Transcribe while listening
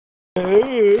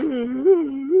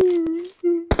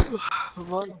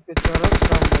मन बेचारा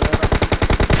सामने यार।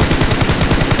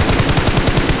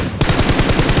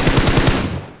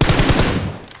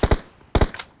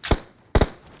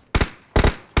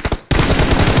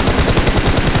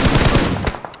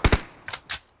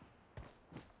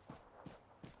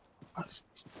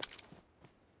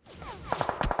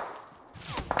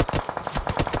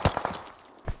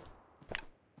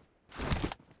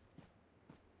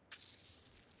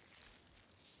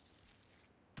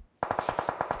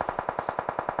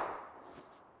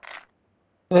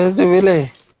 ऐसे विले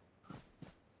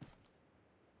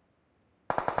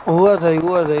हुआ था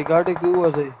गाड़ी की हुआ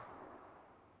था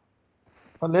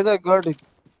ले गाड़ी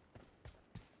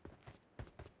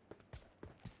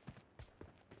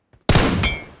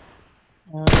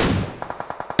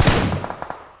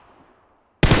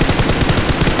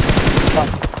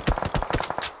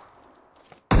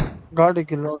गाड़ी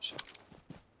की लॉस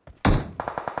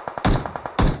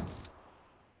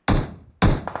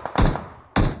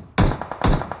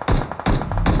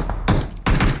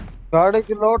गाड़ी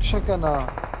की लोड शके ना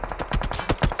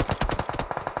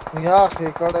या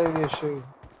के कड़े विषय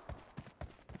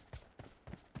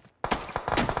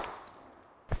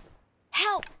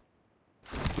Help!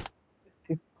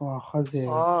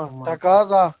 हाँ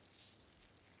टकारा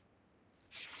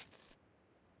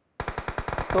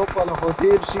तो पल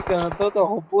होतीर शिकना तो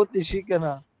होपोती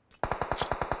शिकना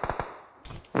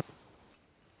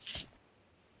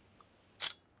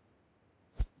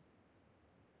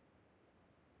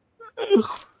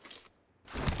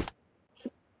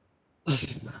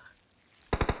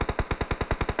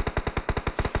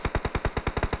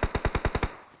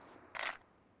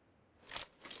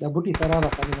Ya buti sarara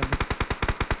kali.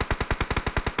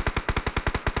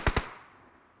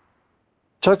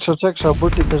 check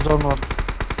buti te zonor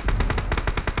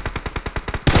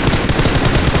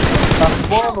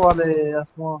आसमान वाले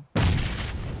आसमान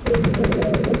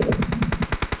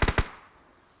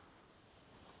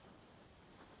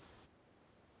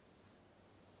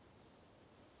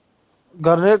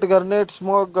गरनेट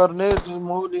स्मोक गरनेट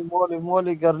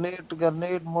मोली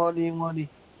गरनेट मोली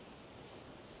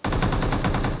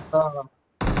हाँ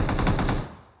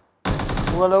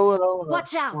वाला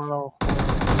Watch out! वाला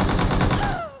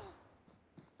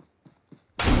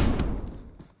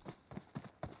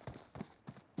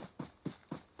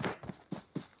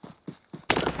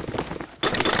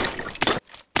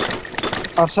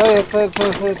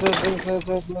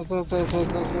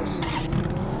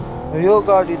यो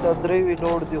गाड़ी था द्रेवी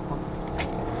लोड देखो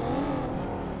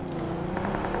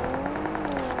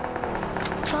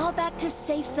Fall back to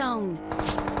safe zone.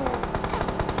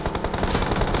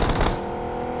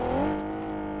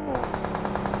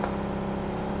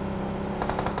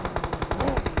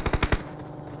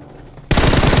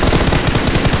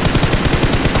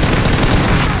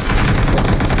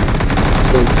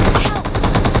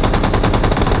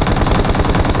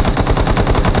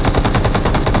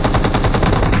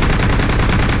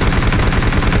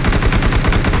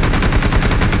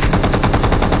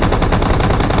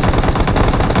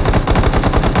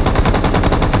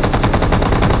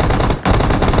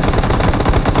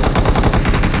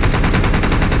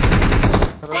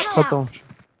 खत्म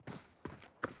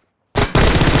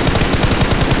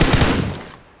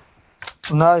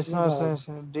नाइस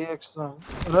डीएक्स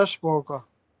रश पोका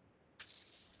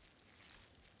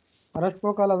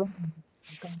la.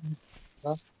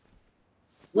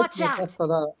 Watch out!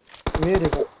 Very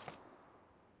good.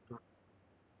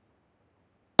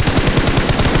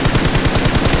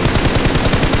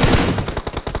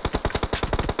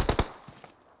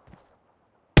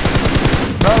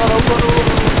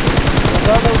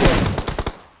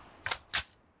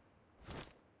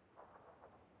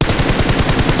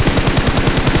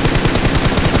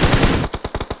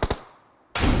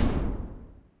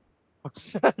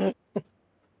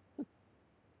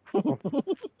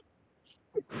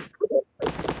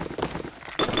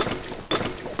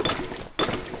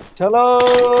 चलो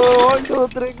 1 2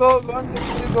 3 go 1 2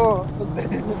 3 go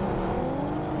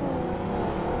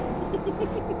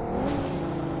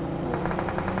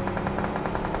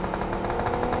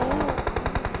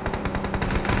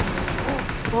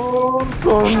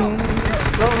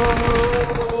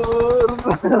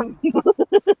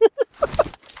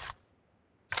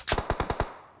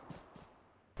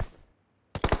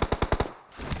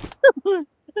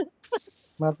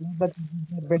But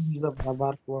bench the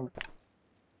bar one.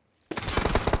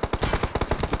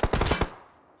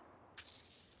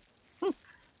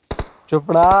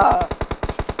 चुपड़ा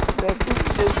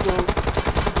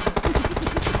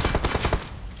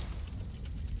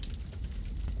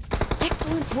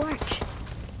Excellent work.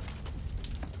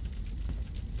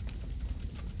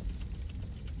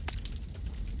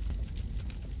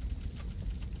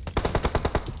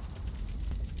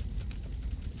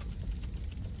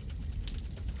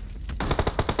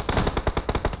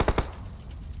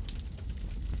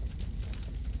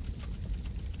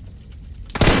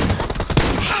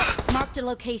 a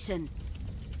location.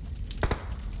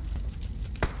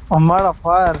 हमारा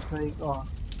फायर सही कहा।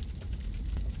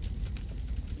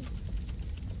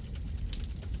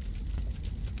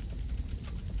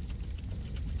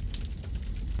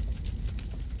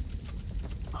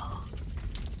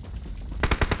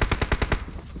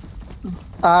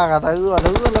 kata gua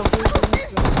lah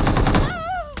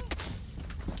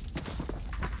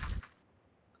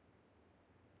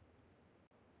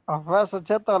apa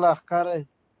seceta lah kare.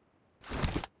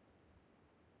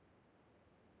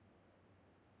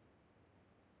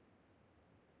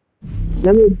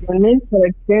 Let me join for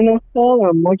a train of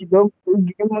thought, much dog food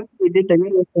game of the day,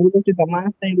 again, to the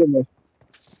master.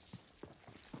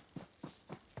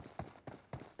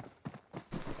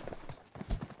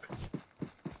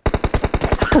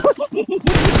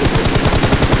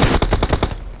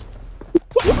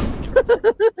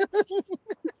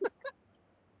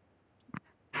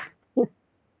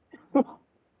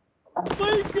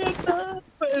 My goodness,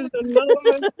 praise the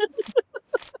Lord.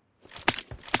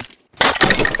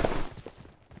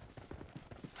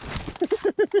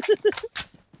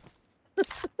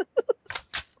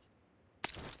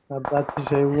 That's a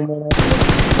shame, woman.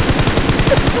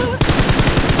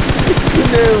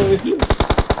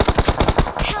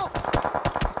 Help!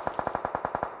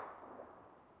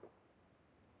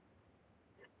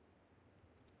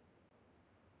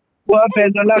 What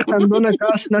is the last and dona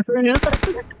cast?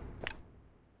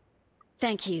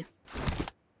 Thank you.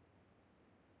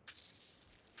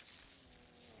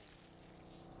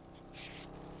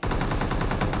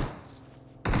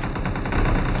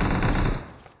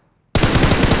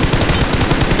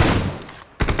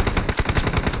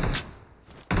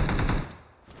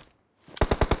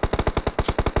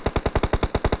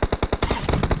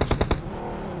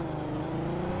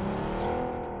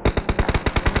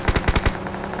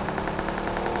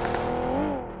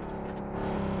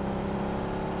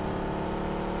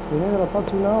 Tiene la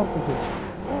parte lado, pues.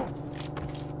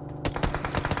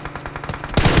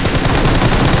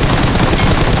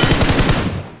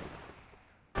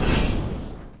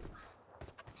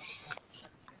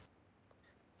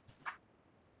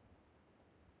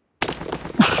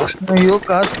 यो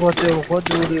काश पहुंचे बहुत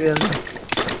दूरी है।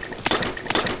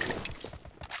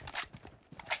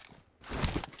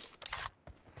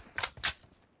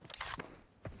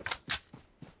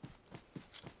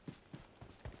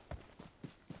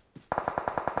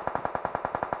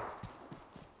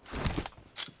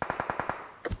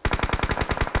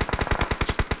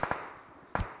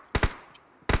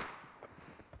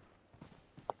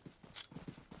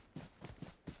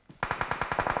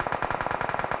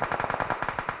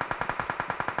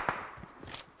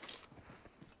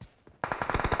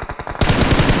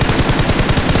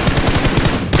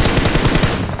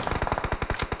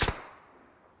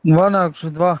 Два накшу,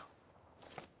 два.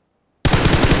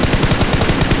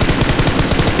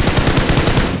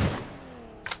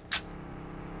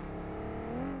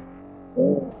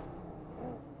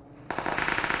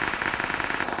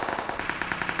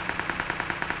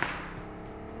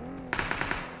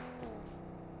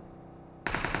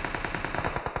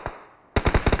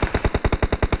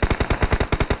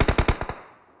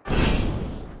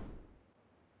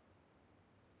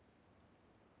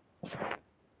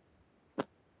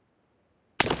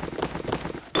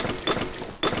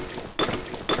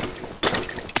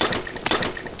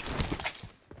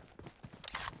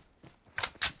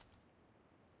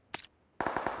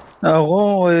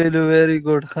 Oh, very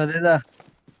good. Khalida.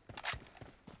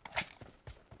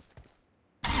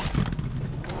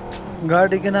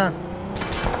 गाड़ी के ना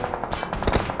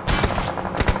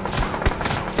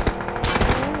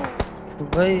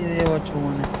भाई ये बच्चों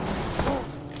ने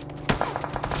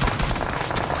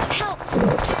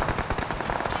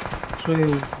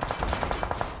सही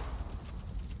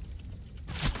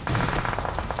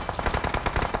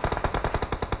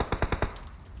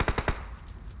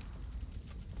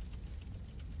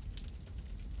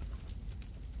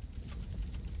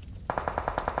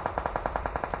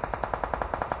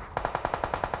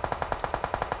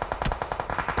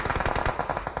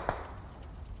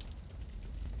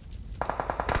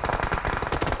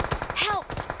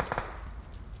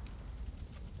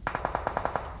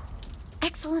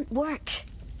Excellent work.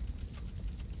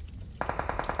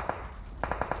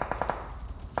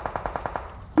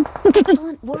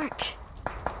 Excellent work.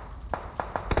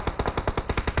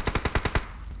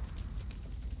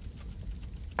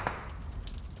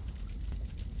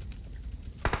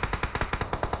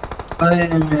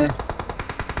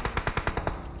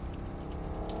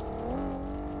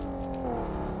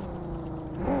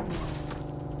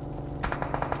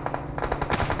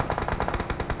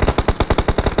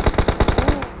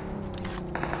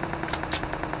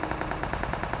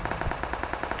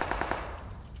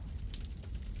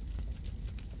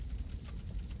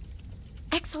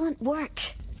 Excellent work.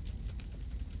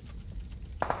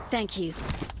 Thank you.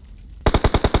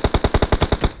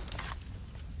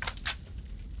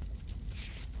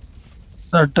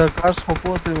 ټکاس خو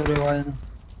پوته ورې وای نه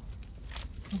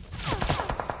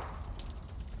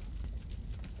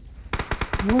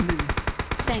ولې دي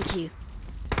Thank you.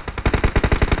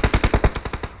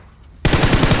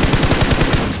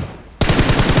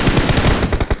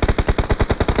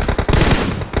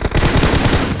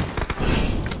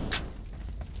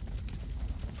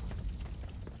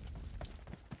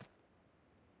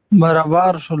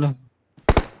 برابر شول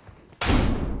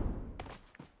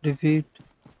ډیفیټ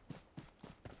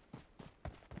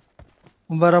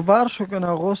برابر شو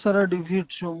کنه غو سره ډیفیټ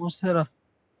شو مو سره